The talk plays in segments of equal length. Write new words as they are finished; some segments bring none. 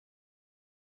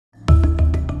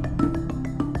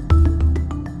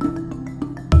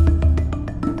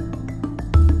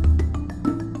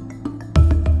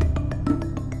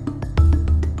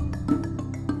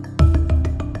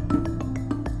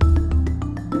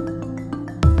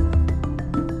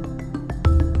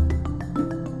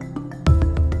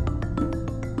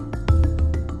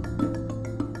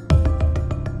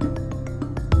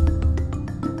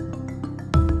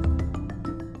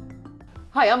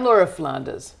Hi, I'm Laura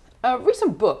Flanders. A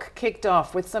recent book kicked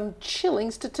off with some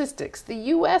chilling statistics. The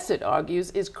US, it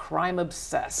argues, is crime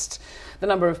obsessed. The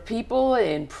number of people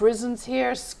in prisons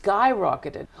here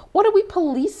skyrocketed. What are we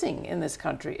policing in this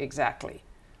country exactly?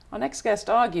 Our next guest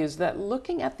argues that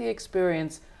looking at the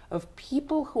experience of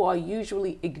people who are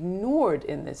usually ignored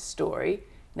in this story,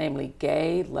 namely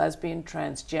gay, lesbian,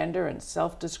 transgender, and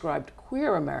self-described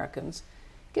queer Americans,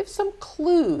 gives some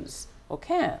clues, or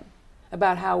can,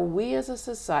 about how we as a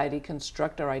society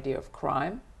construct our idea of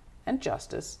crime and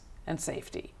justice and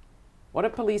safety. What are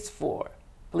police for?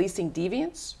 Policing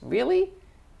deviance? Really?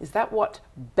 Is that what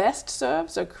best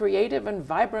serves a creative and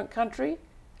vibrant country?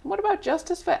 And what about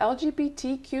justice for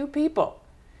LGBTQ people?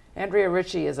 Andrea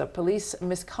Ritchie is a police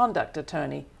misconduct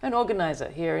attorney and organizer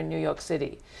here in New York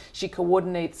City. She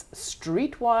coordinates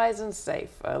Streetwise and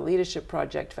Safe, a leadership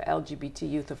project for LGBT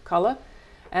youth of color,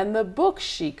 and the book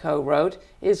she co-wrote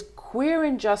is Queer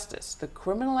Injustice, the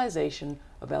Criminalization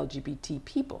of LGBT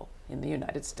People in the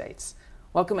United States.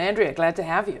 Welcome, Andrea. Glad to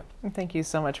have you. Thank you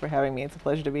so much for having me. It's a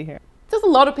pleasure to be here. There's a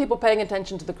lot of people paying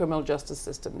attention to the criminal justice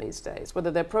system these days,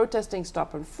 whether they're protesting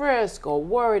stop and frisk or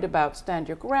worried about stand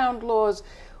your ground laws.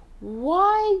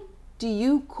 Why do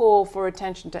you call for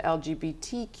attention to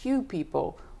LGBTQ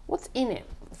people? What's in it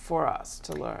for us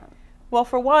to learn? Well,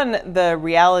 for one, the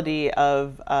reality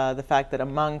of the fact that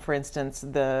among, for instance,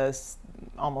 the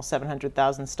almost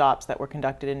 700,000 stops that were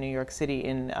conducted in New York City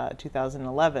in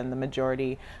 2011, the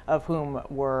majority of whom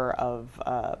were of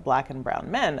black and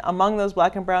brown men. Among those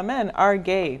black and brown men are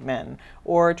gay men,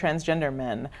 or transgender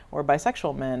men, or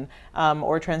bisexual men,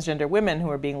 or transgender women who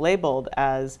are being labeled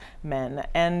as men,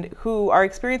 and who are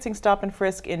experiencing stop and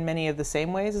frisk in many of the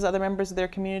same ways as other members of their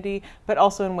community, but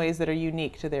also in ways that are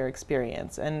unique to their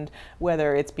experience. And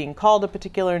whether it's being called a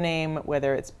particular name,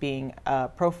 whether it's being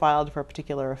profiled for a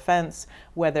particular offense,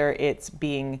 whether it's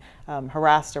being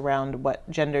harassed around what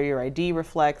gender your ID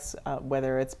reflects,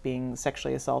 whether it's being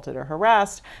sexually assaulted or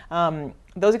harassed,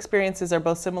 those experiences are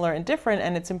both similar and different,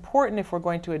 and it's important if we're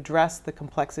going to address the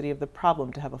complexity of the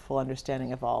problem to have a full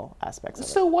understanding of all aspects of it.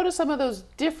 So what do some of those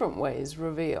different ways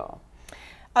reveal?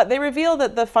 They reveal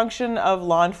that the function of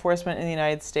law enforcement in the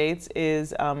United States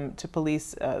is to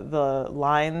police the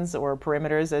lines or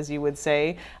perimeters, as you would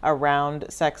say,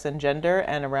 around sex and gender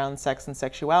and around sex and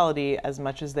sexuality as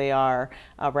much as they are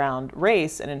around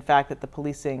race. And in fact, that the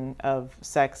policing of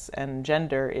sex and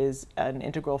gender is an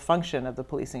integral function of the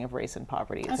policing of race and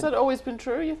poverty. Has that always been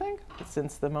true, you think?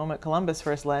 Since the moment Columbus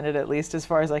first landed, at least as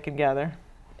far as I can gather.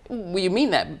 Well, you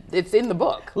mean that? It's in the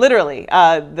book. Literally.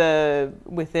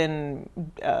 Within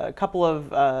a couple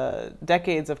of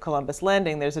decades of Columbus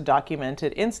landing, there's a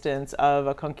documented instance of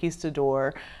a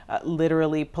conquistador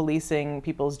literally policing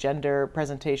people's gender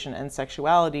presentation and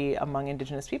sexuality among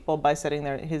indigenous people by setting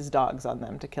his dogs on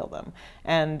them to kill them.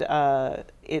 And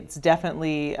it's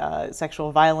definitely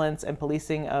sexual violence and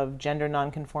policing of gender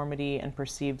nonconformity and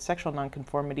perceived sexual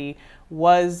nonconformity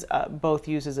was both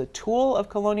used as a tool of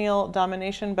colonial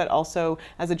domination, but also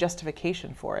as a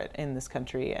justification for it in this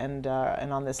country and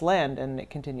on this land, and it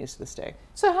continues to this day.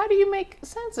 So how do you make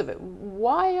sense of it?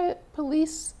 Why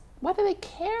do they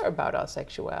care about our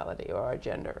sexuality or our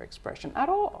gender expression at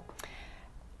all?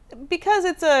 Because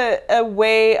it's a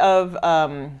way of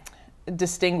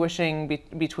distinguishing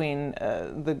between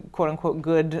the quote-unquote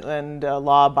good and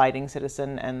law-abiding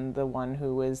citizen and the one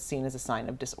who is seen as a sign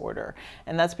of disorder.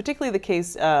 And that's particularly the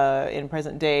case in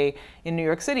present day in New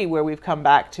York City, where we've come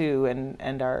back to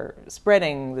and are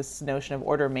spreading this notion of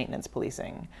order maintenance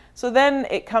policing. So then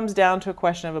it comes down to a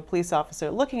question of a police officer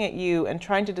looking at you and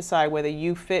trying to decide whether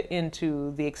you fit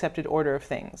into the accepted order of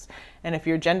things. And if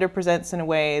your gender presents in a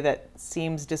way that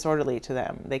seems disorderly to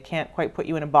them, they can't quite put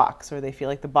you in a box, or they feel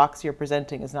like the box you're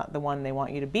presenting is not the one they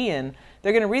want you to be in,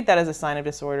 they're going to read that as a sign of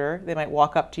disorder. They might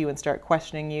walk up to you and start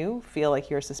questioning you, feel like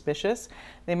you're suspicious.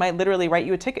 They might literally write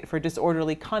you a ticket for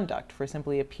disorderly conduct, for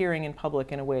simply appearing in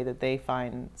public in a way that they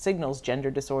find signals gender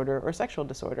disorder or sexual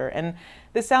disorder. And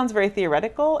this sounds very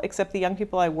theoretical, except the young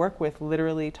people I work with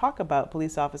literally talk about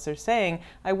police officers saying,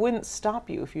 I wouldn't stop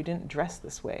you if you didn't dress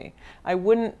this way. I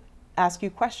wouldn't ask you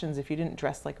questions if you didn't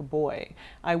dress like a boy.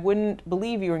 I wouldn't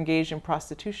believe you were engaged in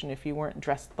prostitution if you weren't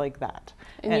dressed like that.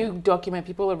 And you document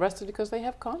people arrested because they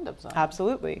have condoms on.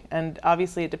 Absolutely. And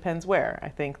obviously it depends where. I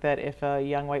think that if a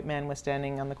young white man was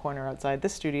standing on the corner outside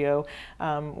this studio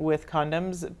with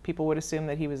condoms, people would assume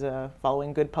that he was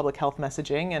following good public health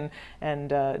messaging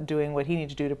and doing what he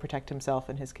needed to do to protect himself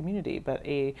and his community. But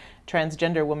a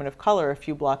transgender woman of color a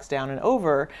few blocks down and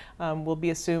over will be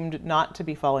assumed not to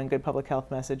be following good public health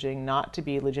messaging, not to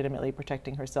be legitimately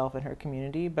protecting herself and her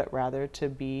community, but rather to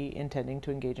be intending to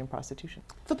engage in prostitution.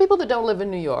 For people that don't live in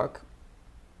New York,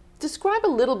 Describe a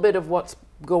little bit of what's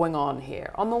going on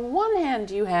here. On the one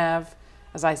hand, you have,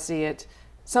 as I see it,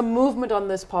 some movement on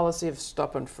this policy of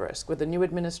stop and frisk with the new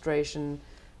administration,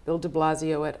 Bill de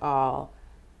Blasio et al.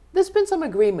 There's been some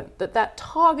agreement that that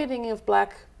targeting of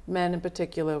black men in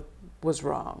particular was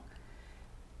wrong.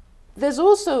 There's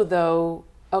also, though,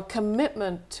 a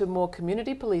commitment to more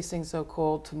community policing,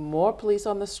 so-called, to more police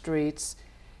on the streets.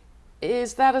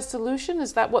 Is that a solution?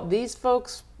 Is that what these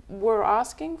folks were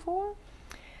asking for?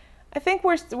 I think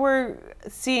we're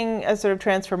seeing a sort of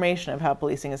transformation of how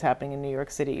policing is happening in New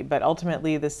York City, but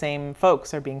ultimately the same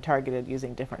folks are being targeted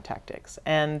using different tactics.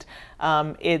 And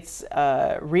it's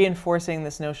reinforcing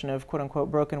this notion of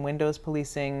quote-unquote broken windows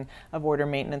policing, of order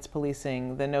maintenance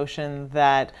policing, the notion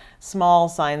that small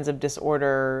signs of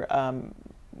disorder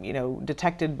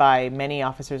detected by many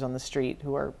officers on the street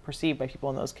who are perceived by people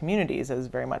in those communities as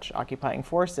very much occupying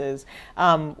forces,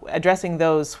 addressing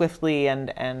those swiftly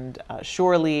and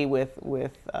surely with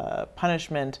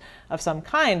punishment of some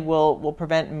kind will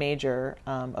prevent major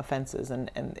offenses.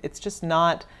 And it's just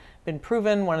not been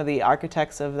proven. One of the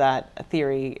architects of that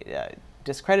theory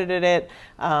discredited it,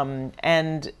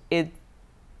 and it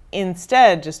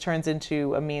instead just turns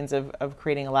into a means of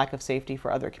creating a lack of safety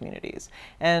for other communities.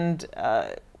 And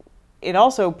it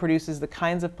also produces the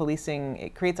kinds of policing,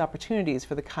 it creates opportunities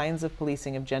for the kinds of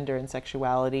policing of gender and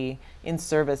sexuality in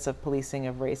service of policing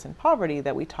of race and poverty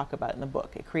that we talk about in the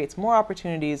book. It creates more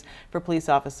opportunities for police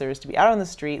officers to be out on the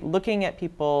street, looking at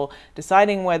people,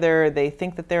 deciding whether they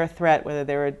think that they're a threat, whether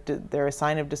they're a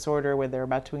sign of disorder, whether they're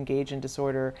about to engage in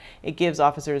disorder. It gives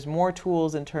officers more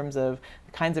tools in terms of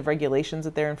the kinds of regulations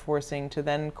that they're enforcing to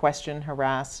then question,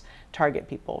 harass, target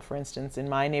people. For instance, in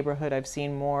my neighborhood, I've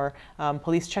seen more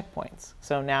police checkpoints.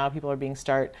 So now people are being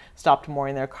stopped more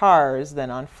in their cars than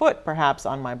on foot, perhaps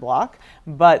on my block,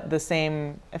 but the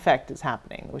same effect is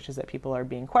happening, which is that people are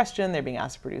being questioned, they're being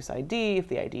asked to produce ID. If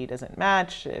the ID doesn't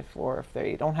match, or if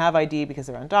they don't have ID because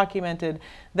they're undocumented,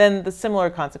 then the similar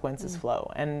consequences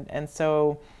flow. And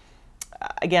so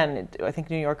again, I think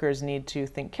New Yorkers need to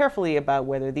think carefully about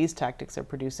whether these tactics are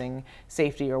producing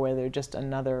safety or whether they're just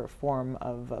another form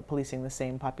of policing the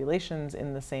same populations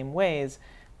in the same ways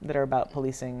that are about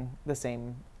policing the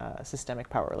same systemic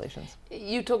power relations.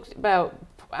 You talked about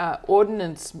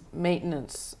ordinance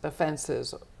maintenance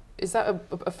offenses. Is that an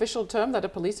official term, that a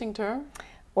policing term?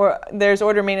 Or there's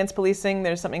order maintenance policing.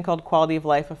 There's something called quality of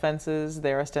life offenses.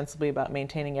 They're ostensibly about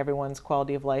maintaining everyone's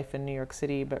quality of life in New York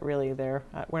City, but really we're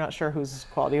not sure whose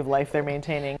quality of life they're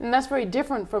maintaining. And that's very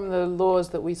different from the laws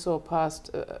that we saw passed,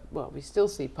 we still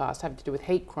see passed, having to do with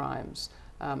hate crimes.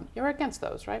 You're against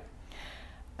those, right?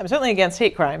 I'm certainly against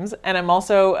hate crimes, and I'm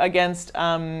also against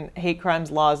hate crimes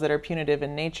laws that are punitive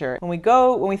in nature. When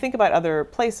we think about other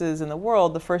places in the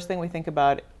world, the first thing we think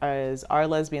about is, are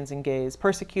lesbians and gays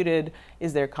persecuted?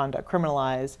 Is their conduct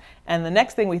criminalized? And the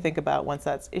next thing we think about once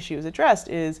that issue is addressed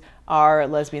is, are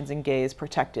lesbians and gays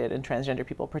protected and transgender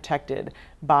people protected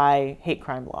by hate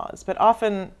crime laws? But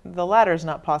often the latter is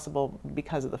not possible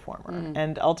because of the former.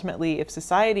 And ultimately, if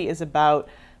society is about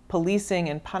policing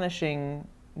and punishing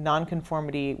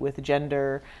nonconformity with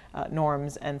gender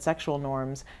norms and sexual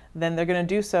norms, then they're going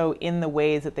to do so in the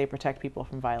ways that they protect people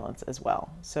from violence as well.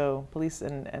 So police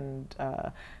and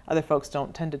other folks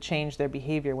don't tend to change their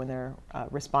behavior when they're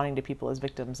responding to people as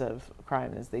victims of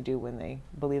crime as they do when they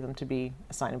believe them to be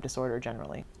a sign of disorder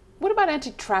generally. What about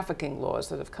anti-trafficking laws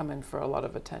that have come in for a lot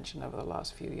of attention over the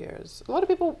last few years? A lot of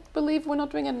people believe we're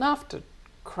not doing enough to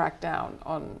crack down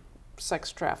on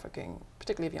sex trafficking,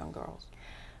 particularly of young girls.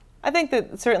 I think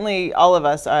that certainly all of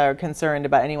us are concerned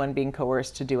about anyone being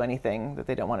coerced to do anything that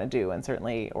they don't want to do, and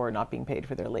certainly, or not being paid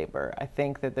for their labor. I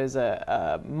think that there's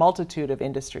a multitude of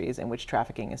industries in which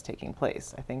trafficking is taking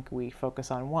place. I think we focus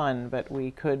on one, but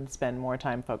we could spend more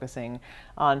time focusing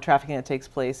on trafficking that takes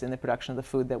place in the production of the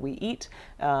food that we eat,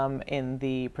 in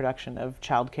the production of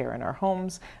childcare in our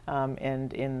homes,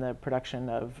 and in the production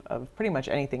of pretty much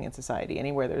anything in society.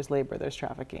 Anywhere there's labor, there's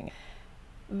trafficking.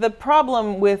 The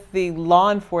problem with the law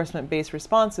enforcement-based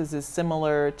responses is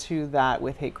similar to that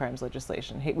with hate crimes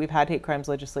legislation. We've had hate crimes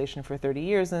legislation for 30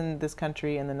 years in this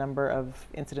country, and the number of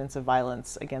incidents of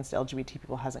violence against LGBT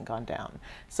people hasn't gone down.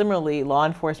 Similarly, law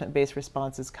enforcement-based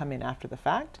responses come in after the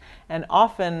fact, and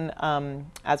often,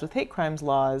 as with hate crimes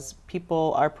laws,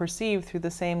 people are perceived through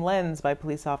the same lens by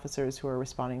police officers who are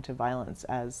responding to violence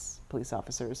as police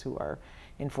officers who are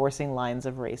enforcing lines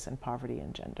of race and poverty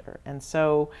and gender. And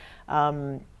so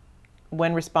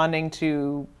when responding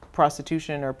to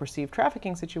prostitution or perceived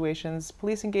trafficking situations,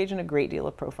 police engage in a great deal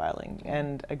of profiling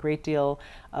and a great deal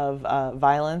of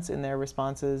violence in their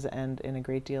responses and in a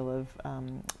great deal of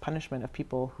punishment of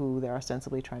people who they're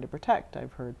ostensibly trying to protect.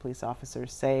 I've heard police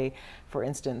officers say, for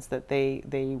instance, that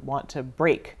they want to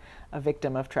break a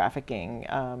victim of trafficking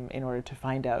in order to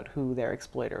find out who their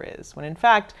exploiter is, when in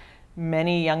fact,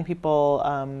 many young people,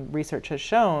 research has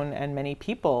shown, and many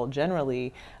people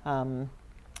generally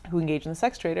who engage in the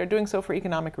sex trade are doing so for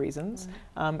economic reasons,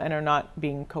 and are not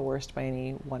being coerced by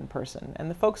any one person. And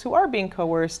the folks who are being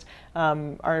coerced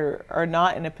are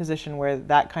not in a position where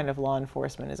that kind of law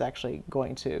enforcement is actually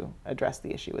going to address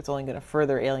the issue. It's only going to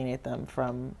further alienate them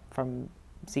from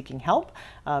seeking help,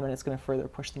 and it's going to further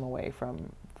push them away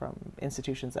from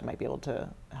institutions that might be able to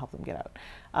help them get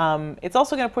out. It's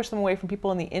also going to push them away from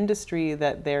people in the industry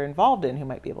that they're involved in who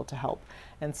might be able to help.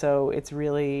 And so it's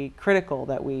really critical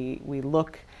that we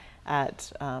look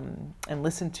at and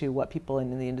listen to what people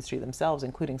in the industry themselves,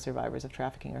 including survivors of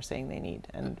trafficking, are saying they need.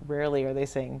 And rarely are they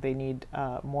saying they need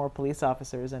more police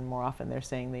officers, and more often they're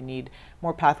saying they need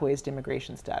more pathways to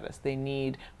immigration status. They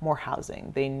need more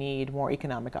housing. They need more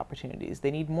economic opportunities.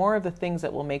 They need more of the things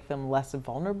that will make them less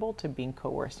vulnerable to being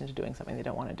coerced into doing something they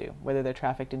don't want to do, whether they're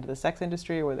trafficked into the sex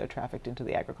industry or whether they're trafficked into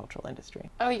the agricultural industry.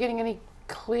 Are you getting any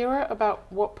clearer about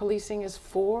what policing is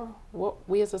for? What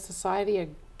we as a society are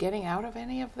getting out of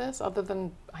any of this, other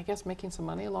than, I guess, making some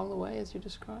money along the way, as you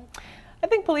described? I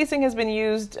think policing has been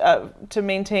used to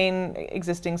maintain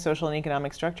existing social and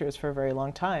economic structures for a very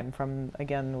long time. From,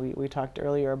 again, we talked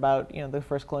earlier about, you know, the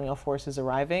first colonial forces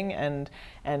arriving and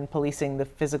policing the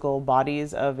physical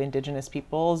bodies of indigenous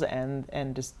peoples,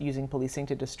 and just using policing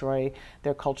to destroy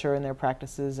their culture and their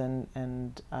practices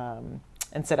and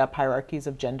set up hierarchies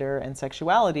of gender and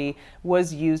sexuality,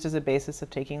 was used as a basis of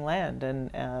taking land. And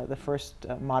the first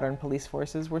modern police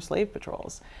forces were slave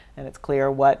patrols. And it's clear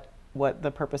what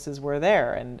the purposes were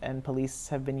there. And police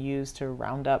have been used to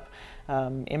round up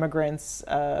immigrants,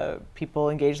 people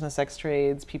engaged in the sex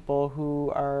trades, people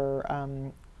who are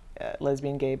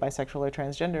lesbian, gay, bisexual, or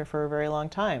transgender for a very long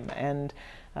time. And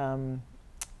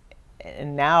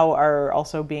now are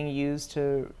also being used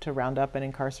to round up and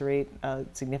incarcerate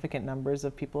significant numbers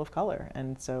of people of color.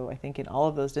 And so I think in all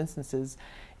of those instances,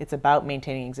 it's about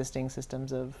maintaining existing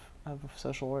systems of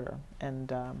social order.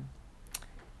 And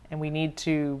we need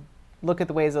to look at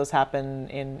the ways those happen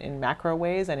in macro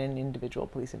ways and in individual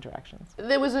police interactions.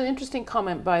 There was an interesting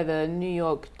comment by the New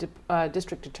York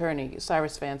District Attorney,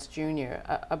 Cyrus Vance Jr.,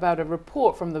 about a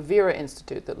report from the Vera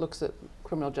Institute that looks at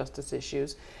criminal justice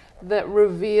issues, that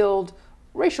revealed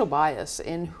racial bias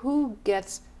in who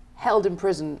gets held in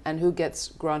prison and who gets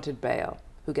granted bail,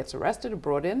 who gets arrested or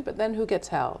brought in, but then who gets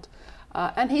held.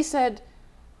 And he said,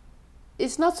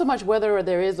 it's not so much whether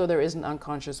there is or there isn't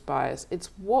unconscious bias, it's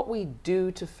what we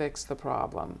do to fix the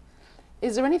problem.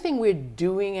 Is there anything we're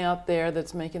doing out there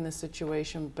that's making the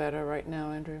situation better right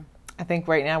now, Andrew? I think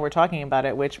right now we're talking about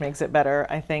it, which makes it better.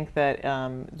 I think that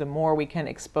the more we can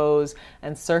expose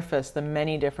and surface the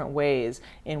many different ways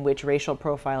in which racial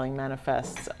profiling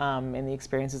manifests in the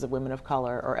experiences of women of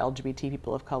color or LGBT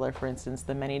people of color, for instance,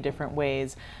 the many different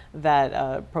ways that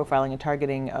profiling and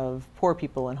targeting of poor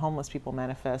people and homeless people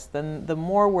manifest, then the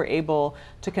more we're able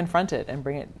to confront it and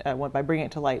bring it, by bringing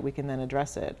it to light, we can then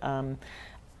address it.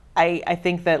 I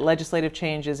think that legislative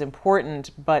change is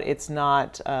important, but it's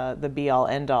not the be-all,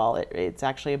 end-all. It's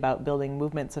actually about building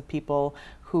movements of people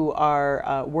who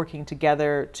are working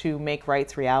together to make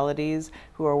rights realities,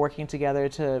 who are working together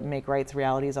to make rights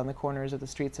realities on the corners of the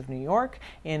streets of New York,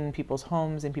 in people's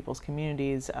homes, in people's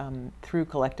communities, through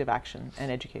collective action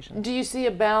and education. Do you see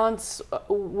a balance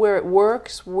where it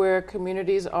works, where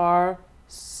communities are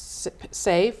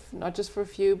safe, not just for a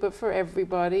few, but for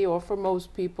everybody or for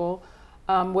most people?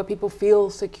 Where people feel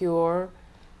secure,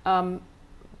 but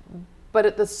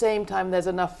at the same time there's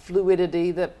enough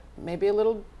fluidity that maybe a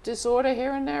little disorder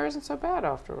here and there isn't so bad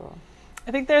after all?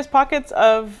 I think there's pockets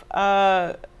of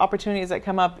opportunities that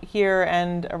come up here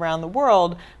and around the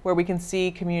world where we can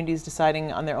see communities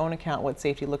deciding on their own account what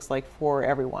safety looks like for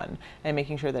everyone and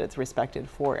making sure that it's respected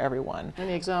for everyone.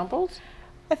 Any examples?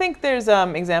 I think there's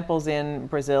examples in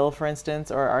Brazil, for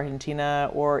instance, or Argentina,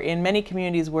 or in many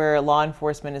communities where law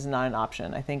enforcement is not an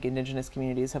option. I think indigenous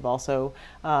communities have also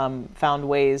found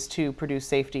ways to produce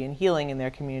safety and healing in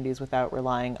their communities without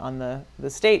relying on the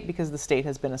state, because the state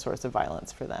has been a source of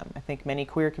violence for them. I think many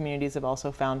queer communities have also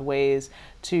found ways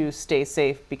to stay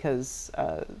safe because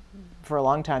for a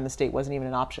long time, the state wasn't even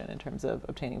an option in terms of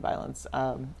obtaining violence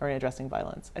or addressing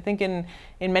violence. I think in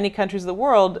many countries of the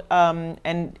world,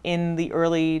 and in the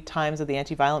early times of the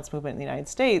anti-violence movement in the United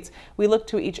States, we looked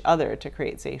to each other to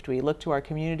create safety. We looked to our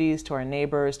communities, to our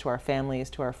neighbors, to our families,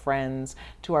 to our friends,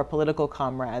 to our political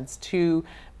comrades, to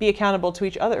be accountable to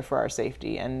each other for our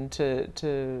safety and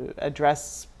to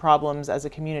address problems as a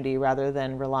community rather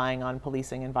than relying on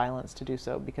policing and violence to do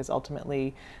so, because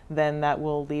ultimately then that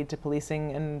will lead to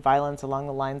policing and violence along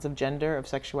the lines of gender, of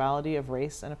sexuality, of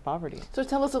race, and of poverty. So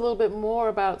tell us a little bit more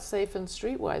about Safe and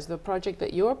Streetwise, the project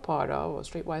that you're part of, or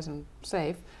Streetwise and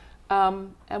Safe,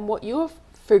 and what you're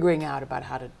figuring out about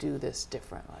how to do this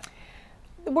differently.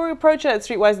 We approach it at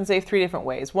Streetwise and Safe 3 different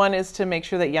ways. One is to make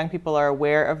sure that young people are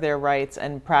aware of their rights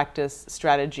and practice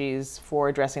strategies for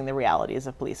addressing the realities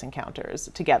of police encounters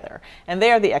together. And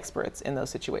they are the experts in those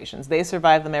situations. They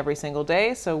survive them every single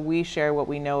day, so we share what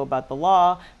we know about the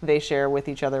law. They share with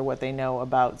each other what they know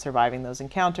about surviving those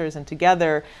encounters, and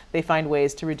together they find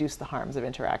ways to reduce the harms of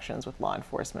interactions with law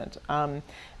enforcement.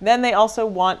 Then they also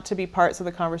want to be parts of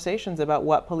the conversations about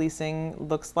what policing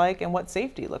looks like and what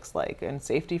safety looks like. And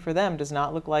safety for them does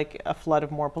not look like a flood of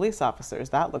more police officers.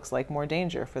 That looks like more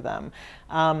danger for them.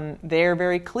 They're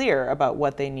very clear about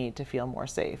what they need to feel more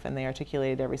safe, and they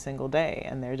articulate it every single day,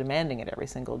 and they're demanding it every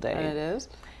single day. And it is?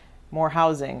 More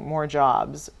housing, more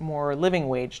jobs, more living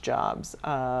wage jobs,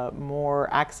 more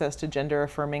access to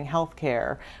gender-affirming health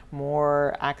care,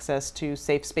 more access to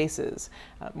safe spaces,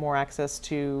 more access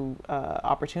to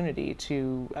opportunity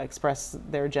to express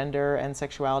their gender and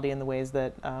sexuality in the ways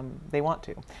that they want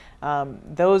to.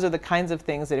 Those are the kinds of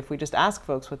things that if we just ask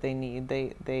folks what they need,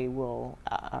 they will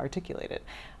articulate it.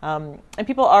 And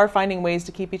people are finding ways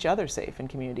to keep each other safe in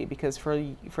community, because for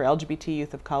LGBT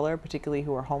youth of color, particularly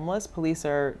who are homeless, police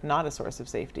are not a source of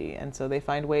safety, and so they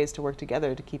find ways to work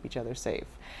together to keep each other safe.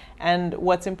 And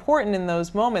what's important in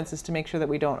those moments is to make sure that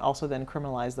we don't also then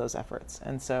criminalize those efforts.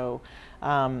 And so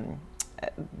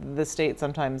the state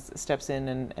sometimes steps in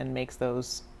and makes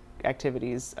those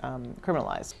activities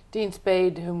criminalized. Dean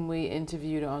Spade, whom we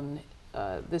interviewed on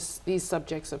these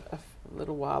subjects a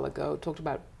little while ago, talked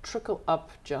about trickle-up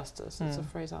justice. It's a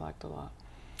phrase I liked a lot.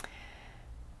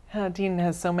 Dean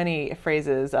has so many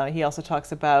phrases. He also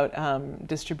talks about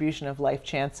distribution of life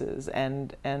chances,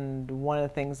 and one of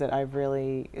the things that I've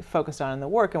really focused on in the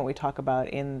work, and what we talk about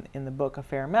in the book a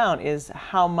fair amount, is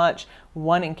how much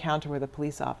one encounter with a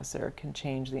police officer can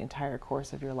change the entire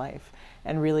course of your life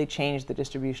and really change the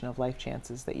distribution of life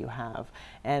chances that you have.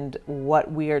 And what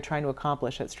we are trying to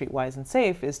accomplish at Streetwise and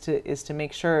Safe is to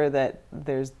make sure that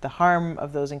the harm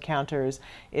of those encounters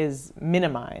is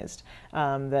minimized,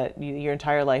 that your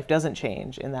entire life doesn't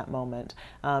change in that moment.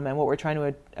 And what we're trying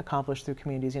to accomplish through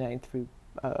Communities United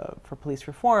for Police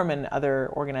Reform and other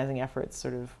organizing efforts,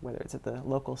 sort of whether it's at the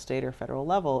local, state, or federal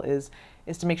level, is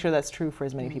to make sure that's true for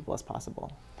as many people as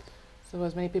possible. So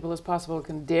as many people as possible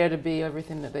can dare to be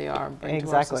everything that they are and bring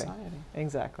to our society.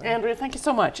 Exactly. Andrea, thank you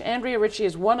so much. Andrea Ritchie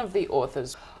is one of the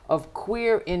authors of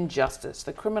Queer Injustice,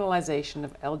 the Criminalization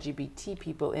of LGBT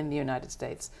People in the United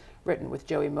States, written with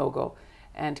Joey Mogul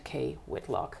and Kay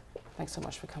Whitlock. Thanks so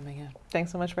much for coming in.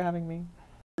 Thanks so much for having me.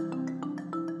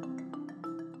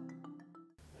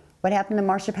 What happened to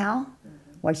Marsha Powell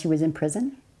while she was in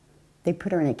prison? They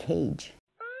put her in a cage.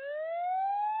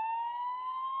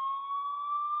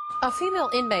 A female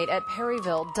inmate at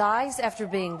Perryville dies after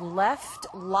being left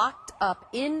locked up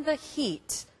in the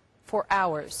heat for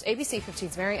hours. ABC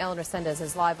 15's Mary Ellen Resendez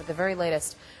is live with the very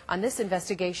latest on this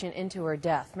investigation into her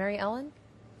death. Mary Ellen?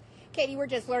 Katie, we're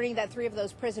just learning that 3 of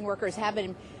those prison workers have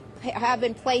been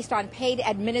placed on paid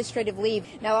administrative leave.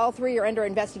 Now, all 3 are under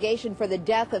investigation for the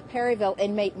death of Perryville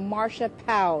inmate Marsha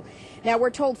Powell. Now,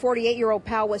 we're told 48-year-old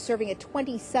Powell was serving a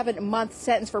 27-month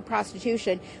sentence for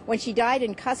prostitution when she died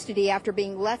in custody after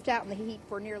being left out in the heat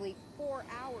for nearly 4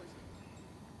 hours.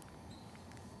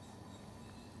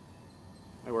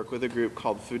 I work with a group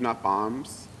called Food Not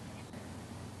Bombs.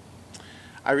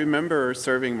 I remember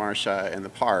serving Marsha in the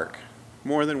park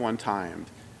more than one time.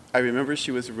 I remember she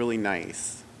was really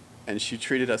nice, and she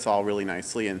treated us all really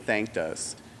nicely and thanked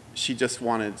us. She just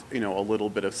wanted, a little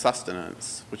bit of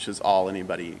sustenance, which is all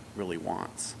anybody really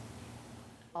wants.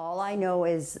 All I know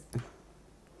is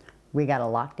we got a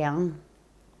lockdown,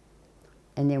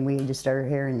 and then we just started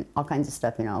hearing all kinds of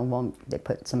stuff, well, they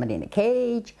put somebody in a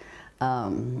cage.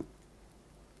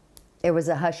 It was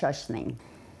a hush-hush thing.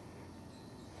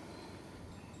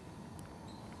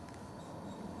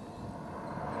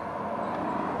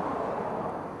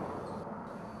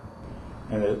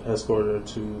 And it escorted her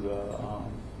to the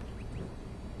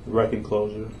wreck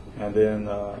enclosure. And then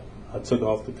I took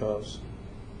off the cuffs,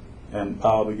 and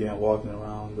Powell began walking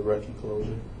around the wreck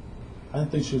enclosure. I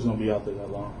didn't think she was going to be out there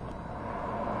that long.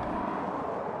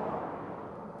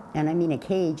 And I mean, a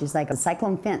cage is like a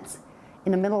cyclone fence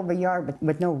in the middle of a yard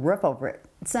with no roof over it.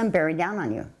 Sun bearing down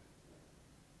on you.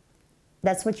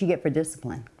 That's what you get for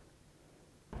discipline.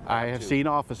 I have seen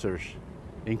officers,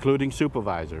 including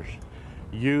supervisors,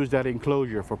 use that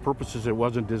enclosure for purposes it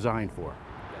wasn't designed for.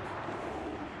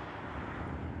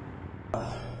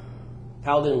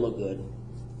 Powell didn't look good.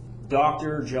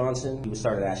 Dr. Johnson, he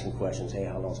started asking questions. Hey,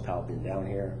 how long's Powell been down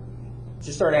here?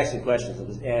 Just started asking questions.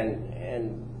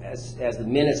 And as the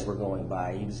minutes were going by,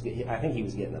 I think he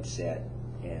was getting upset,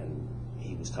 and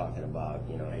he was talking about,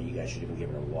 you know, hey, you guys should have been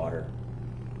giving her water.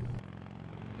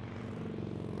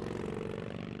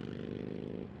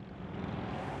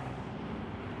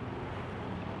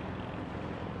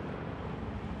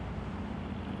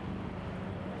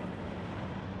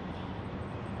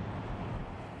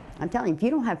 I'm telling you, if you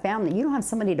don't have family, you don't have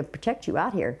somebody to protect you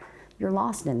out here, you're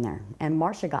lost in there. And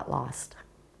Marcia got lost.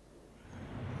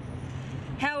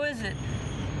 How is it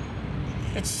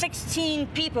that 16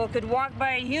 people could walk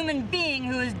by a human being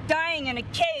who is dying in a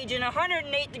cage in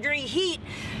 108-degree heat,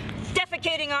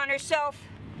 defecating on herself,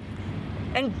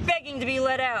 and begging to be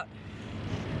let out?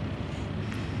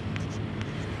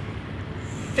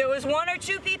 If it was 1 or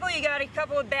 2 people, you got a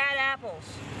couple of bad apples.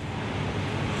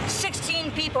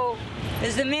 16 people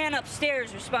is the man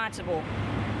upstairs responsible.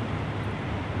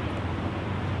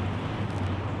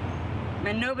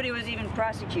 And nobody was even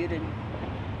prosecuted.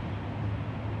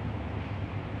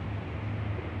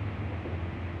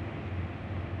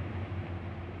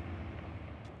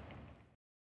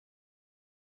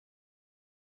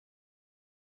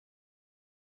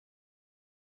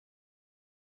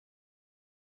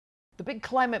 The big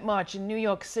climate march in New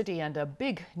York City and a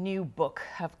big new book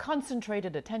have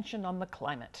concentrated attention on the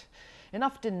climate.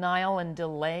 Enough denial and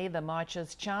delay, the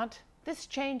marchers chant. This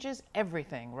changes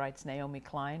everything, writes Naomi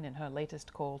Klein in her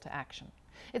latest call to action.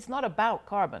 It's not about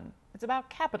carbon, it's about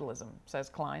capitalism, says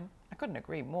Klein. I couldn't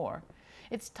agree more.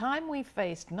 It's time we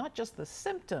faced not just the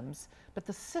symptoms, but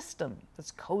the system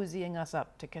that's cozying us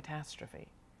up to catastrophe.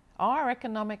 Our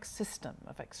economic system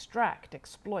of extract,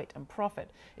 exploit, and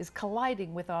profit is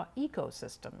colliding with our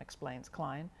ecosystem, explains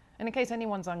Klein. And in case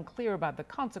anyone's unclear about the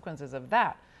consequences of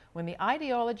that, when the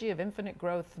ideology of infinite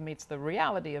growth meets the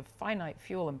reality of finite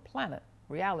fuel and planet,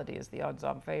 reality is the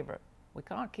odds-on favorite. We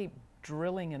can't keep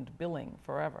drilling and billing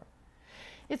forever.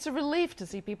 It's a relief to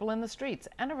see people in the streets,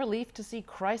 and a relief to see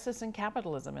crisis and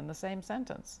capitalism in the same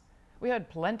sentence. We heard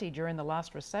plenty during the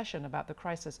last recession about the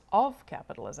crisis of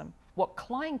capitalism. What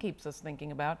Klein keeps us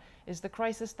thinking about is the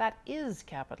crisis that is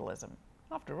capitalism.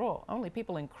 After all, only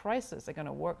people in crisis are going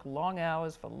to work long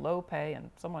hours for low pay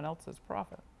and someone else's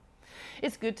profit.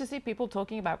 It's good to see people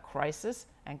talking about crisis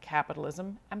and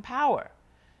capitalism and power.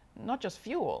 Not just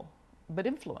fuel, but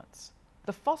influence.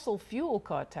 The fossil fuel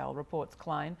cartel, reports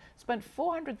Klein, spent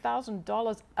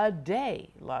 $400,000 a day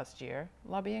last year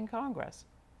lobbying Congress.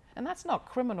 And that's not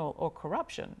criminal or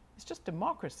corruption, it's just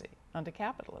democracy under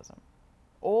capitalism.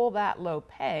 All that low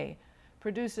pay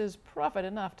produces profit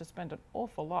enough to spend an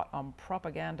awful lot on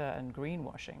propaganda and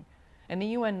greenwashing. And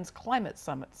the UN's climate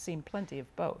summits seem plenty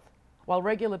of both. While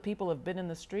regular people have been in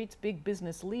the streets, big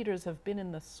business leaders have been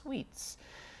in the suites,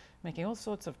 making all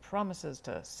sorts of promises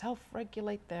to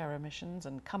self-regulate their emissions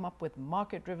and come up with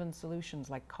market-driven solutions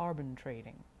like carbon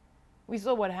trading. We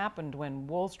saw what happened when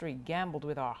Wall Street gambled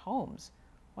with our homes.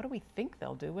 What do we think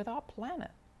they'll do with our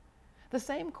planet? The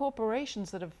same corporations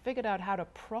that have figured out how to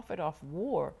profit off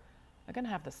war are going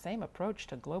to have the same approach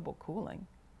to global cooling.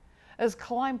 As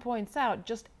Klein points out,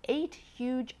 just 8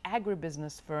 huge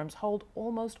agribusiness firms hold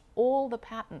almost all the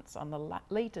patents on the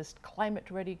latest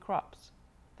climate-ready crops.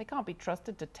 They can't be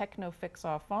trusted to techno-fix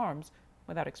our farms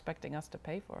without expecting us to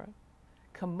pay for it.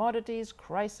 Commodities,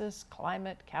 crisis,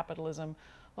 climate, capitalism,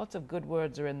 lots of good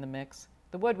words are in the mix.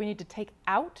 The word we need to take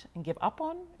out and give up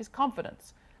on is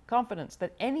confidence. Confidence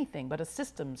that anything but a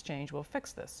systems change will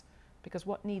fix this. Because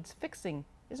what needs fixing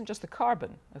isn't just the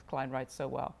carbon, as Klein writes so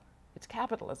well. It's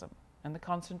capitalism and the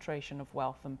concentration of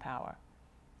wealth and power.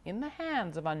 In the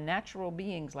hands of unnatural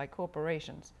beings like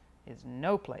corporations is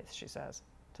no place, she says,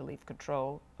 to leave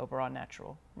control over our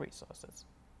natural resources.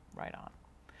 Right on.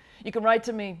 You can write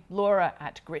to me,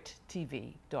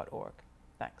 Laura@grittv.org.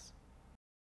 Thanks.